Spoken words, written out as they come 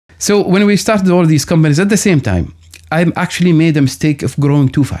So when we started all these companies at the same time, I actually made a mistake of growing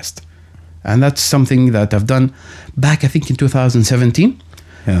too fast. And that's something that I've done back, I think, in 2017.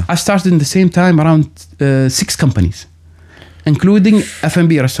 Yeah. I started in the same time around 6 companies, including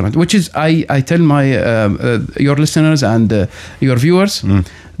F&B restaurant, which is, I tell my your listeners and your viewers,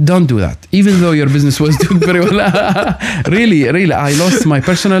 don't do that. Even though your business was doing very well. Really, I lost my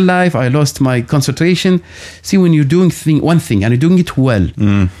personal life. I lost my concentration. See, when you're doing one thing and you're doing it well,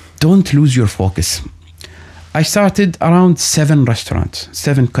 don't lose your focus. I started around 7 restaurants,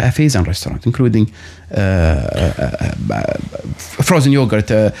 7 cafes and restaurants, including frozen yogurt,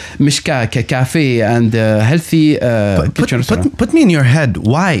 mishkak, cafe, and healthy kitchen restaurant. Put me in your head.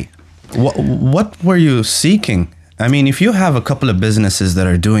 Why? What were you seeking? I mean, if you have a couple of businesses that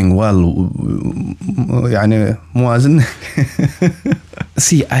are doing well,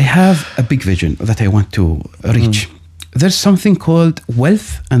 See, I have a big vision that I want to reach. There's something called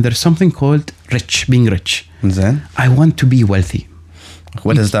wealth and there's something called being rich. Then? I want to be wealthy.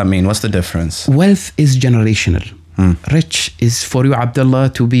 What does that mean? What's the difference? Wealth is generational. Rich is for you, Abdullah,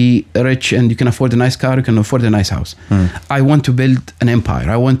 to be rich and you can afford a nice car, you can afford a nice house. I want to build an empire.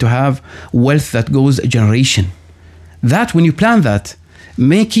 I want to have wealth that goes a generation. That, when you plan that,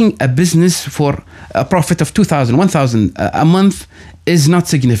 making a business for a profit of 2,000, 1,000 a month is not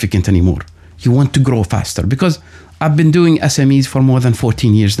significant anymore. You want to grow faster, because I've been doing SMEs for more than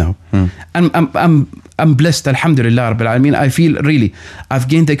 14 years now. I'm blessed, alhamdulillah, Rabbil Alameen. I feel really, I've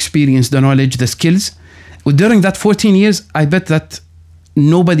gained the experience, the knowledge, the skills. During that 14 years, I bet that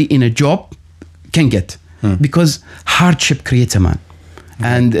nobody in a job can get, because hardship creates a man.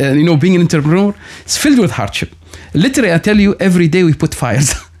 And being an entrepreneur, it's filled with hardship. Literally, I tell you, every day we put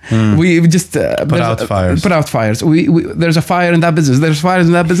fires. We just put out fires. Put out fires. There's a fire in that business. There's fires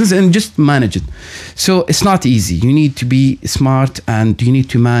in that business, and just manage it. So it's not easy. You need to be smart, and you need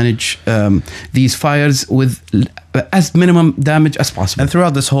to manage these fires with as minimum damage as possible. And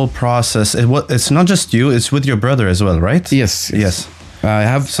throughout this whole process, it's not just you; it's with your brother as well, right? Yes. I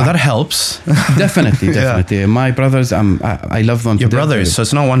have. So that helps. Definitely. Yeah. My brothers, I love them. Your brothers, so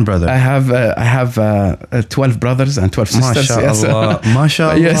it's not one brother. I have 12 brothers and 12 sisters. MashaAllah. Yes.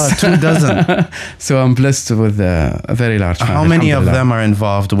 MashaAllah. Yes. 2 dozen. So I'm blessed with a very large family. How many of them are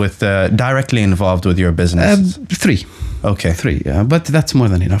involved with directly involved with your business? 3. Okay. 3. Yeah, but that's more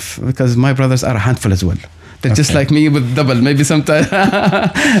than enough, because my brothers are a handful as well. They're just like me, with double, maybe sometimes.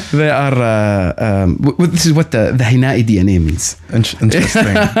 They are, this is what the Hinai DNA means. Interesting.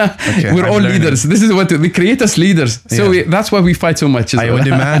 Okay, We're all leaders. This is what they create us leaders. So that's why we fight so much. I would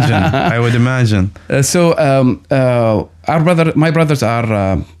imagine. My brothers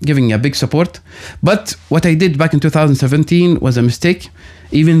are giving a big support. But what I did back in 2017 was a mistake.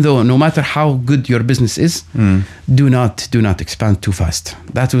 Even though, no matter how good your business is, do not expand too fast.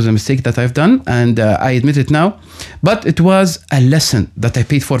 That was a mistake that I've done, and I admit it now. But it was a lesson that I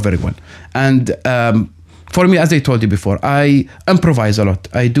paid for very well. And for me, as I told you before, I improvise a lot.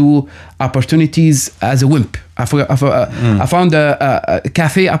 I do opportunities as a wimp. I found a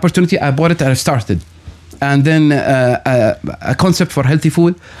cafe opportunity. I bought it and I started. And then a concept for healthy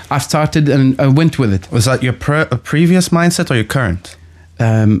food, I started and I went with it. Was that your previous mindset or your current?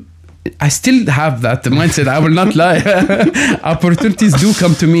 I still have that mindset. I will not lie. Opportunities do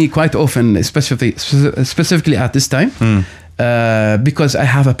come to me quite often, specifically at this time, because I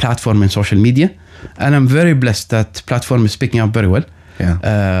have a platform in social media, and I'm very blessed that platform is picking up very well.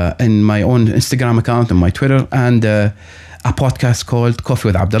 Yeah. In my own Instagram account and my Twitter, and a podcast called Coffee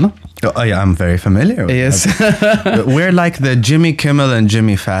with Abdullah. Oh yeah, I'm very familiar with that. We're like the Jimmy Kimmel and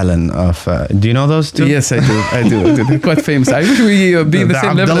Jimmy Fallon of... do you know those two? Yes, I do. They're quite famous. I wish we be the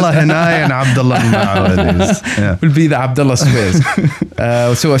same level. Abdullah Hinai and Abdullah Al We'll be the Abdullah squares.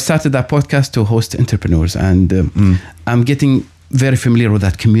 So I started that podcast to host entrepreneurs, and I'm getting very familiar with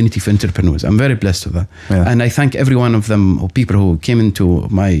that community for entrepreneurs. I'm very blessed with that. Yeah. And I thank every one of them, or people who came into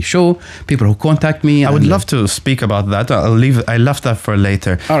my show, people who contact me. I would love to speak about that. I left that for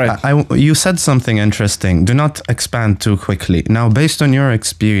later. All right. You said something interesting. Do not expand too quickly. Now, based on your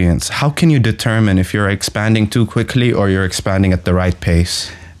experience, how can you determine if you're expanding too quickly or you're expanding at the right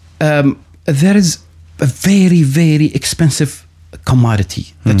pace? There is a very, very expensive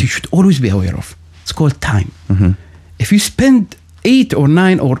commodity that you should always be aware of. It's called time. If you spend 8 or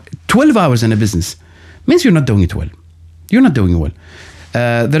 9 or 12 hours in a business, means you're not doing it well. You're not doing it well.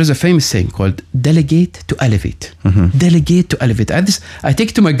 There is a famous saying called delegate to elevate. Delegate to elevate. I take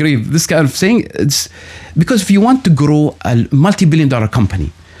it to my grave, this kind of saying. It's because if you want to grow a multi-billion-dollar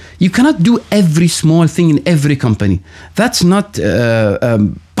company, you cannot do every small thing in every company. That's not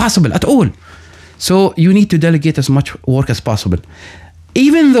possible at all. So you need to delegate as much work as possible.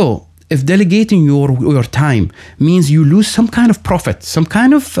 Even though if delegating your time means you lose some kind of profit, some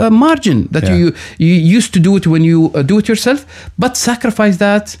kind of margin that you used to do it when you do it yourself, but sacrifice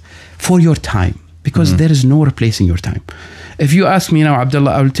that for your time, because there is no replacing your time. If you ask me now,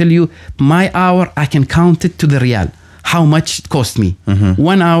 Abdullah, I will tell you my hour, I can count it to the real, how much it cost me.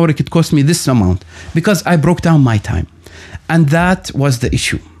 1 hour, it could cost me this amount, because I broke down my time. And that was the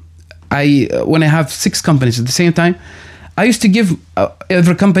issue. When I have 6 companies at the same time, I used to give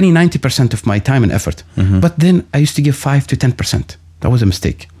every company 90% of my time and effort. But then I used to give 5 to 10%. That was a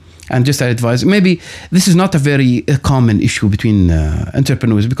mistake. And just I advise, maybe this is not a very common issue between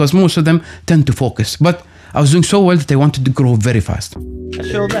entrepreneurs, because most of them tend to focus. But I was doing so well that I wanted to grow very fast. I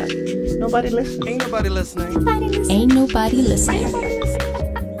showed that. Nobody listening. Ain't nobody listening. Ain't nobody listening.